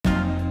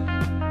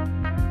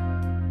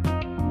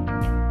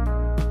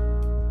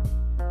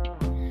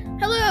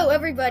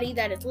everybody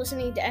that is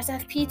listening to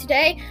SFP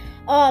today.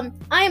 I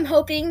am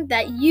hoping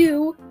that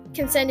you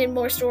can send in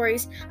more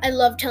stories. I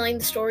love telling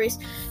the stories,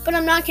 but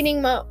I'm not getting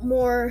a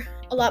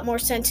lot more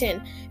sent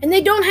in. And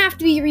they don't have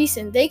to be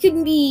recent. They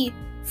could be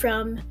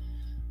from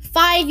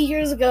 5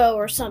 years ago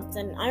or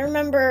something. I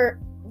remember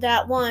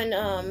that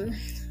one,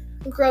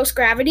 Gross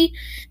Gravity.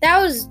 That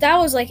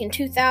was like in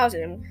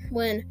 2000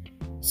 when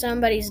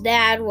somebody's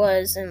dad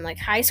was in like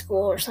high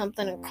school or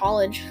something in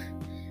college.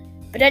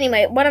 But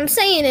anyway, what I'm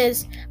saying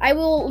is I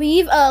will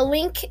leave a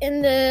link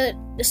in the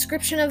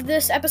description of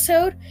this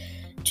episode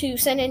to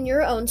send in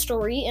your own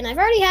story. And I've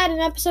already had an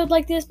episode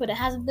like this, but it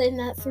hasn't been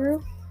that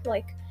through.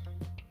 Like,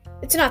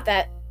 it's not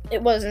that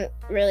it wasn't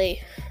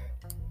really.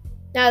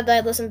 Now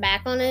that I listen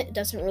back on it, it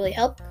doesn't really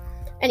help.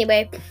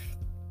 Anyway,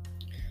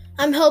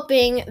 I'm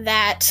hoping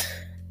that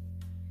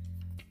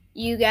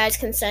you guys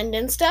can send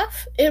in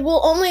stuff. It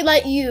will only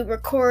let you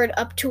record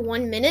up to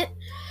 1 minute,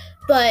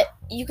 but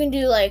you can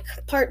do like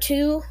part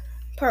 2,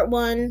 part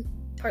 1,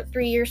 part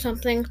 3 or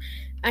something.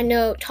 I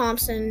know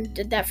Thompson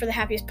did that for the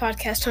happiest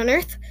podcast on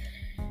earth,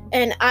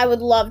 and I would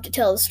love to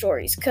tell the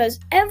stories because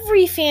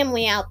every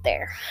family out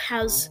there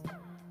has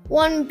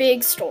one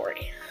big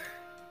story.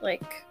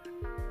 Like,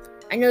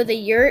 I know the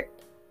yurt,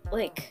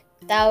 like,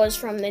 that was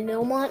from the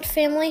Nilmont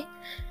family,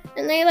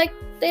 and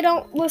they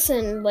don't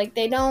listen, like,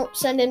 they don't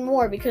send in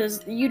more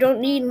because you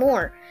don't need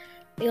more.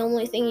 The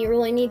only thing you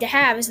really need to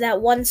have is that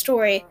one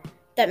story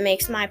that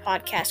makes my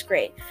podcast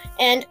great.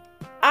 And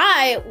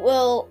I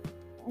will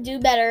do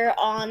better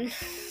on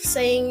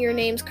saying your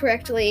names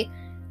correctly.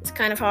 It's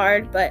kind of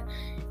hard, but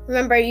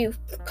remember, you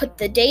put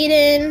the date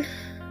in,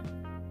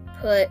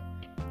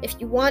 if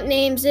you want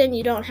names in,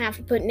 you don't have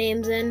to put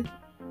names in.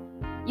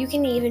 You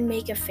can even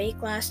make a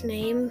fake last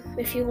name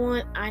if you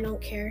want. I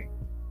don't care.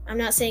 I'm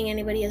not saying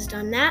anybody has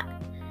done that,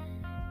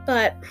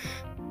 but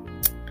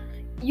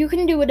you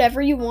can do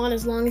whatever you want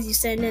as long as you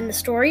send in the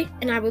story,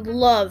 and I would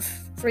love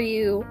for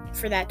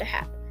that to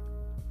happen.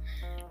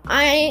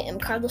 I am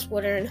Carlos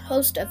Woodern,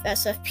 host of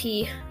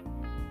SFP,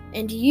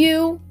 and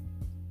you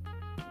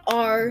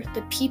are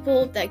the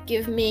people that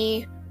give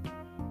me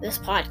this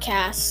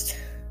podcast.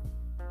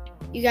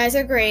 You guys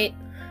are great.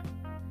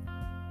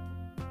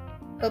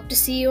 Hope to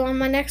see you on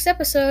my next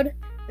episode,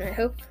 and I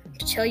hope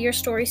to tell your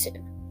story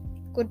soon.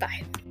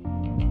 Goodbye.